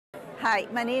Hi,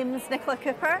 my name's Nicola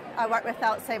Cooper. I work with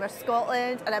Alzheimer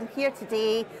Scotland and I'm here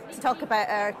today to talk about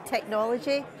our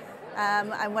technology.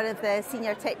 I'm one of the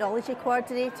senior technology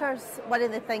coordinators. One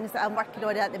of the things that I'm working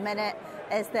on at the minute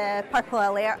is the Purple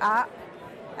Alert app.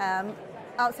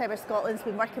 Alzheimer Scotland's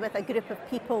been working with a group of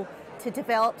people to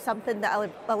develop something that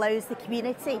allows the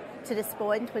community to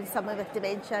respond when someone with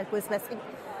dementia goes missing.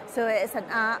 So it's an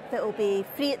app that will be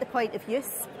free at the point of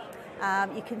use.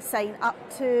 You can sign up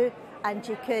to and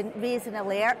you can raise an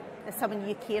alert if someone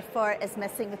you care for is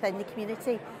missing within the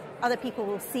community. Other people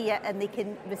will see it and they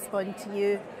can respond to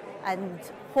you, and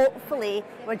hopefully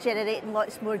we're generating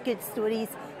lots more good stories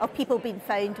of people being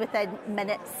found within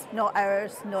minutes, not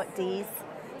hours, not days.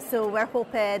 So we're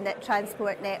hoping that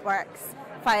transport networks,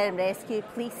 fire and rescue,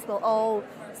 police will all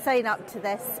sign up to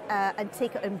this and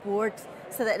take it on board,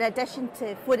 so that in addition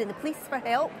to phoning the police for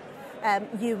help,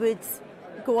 you would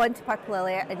go on to Purple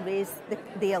Alert and raise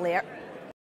the alert.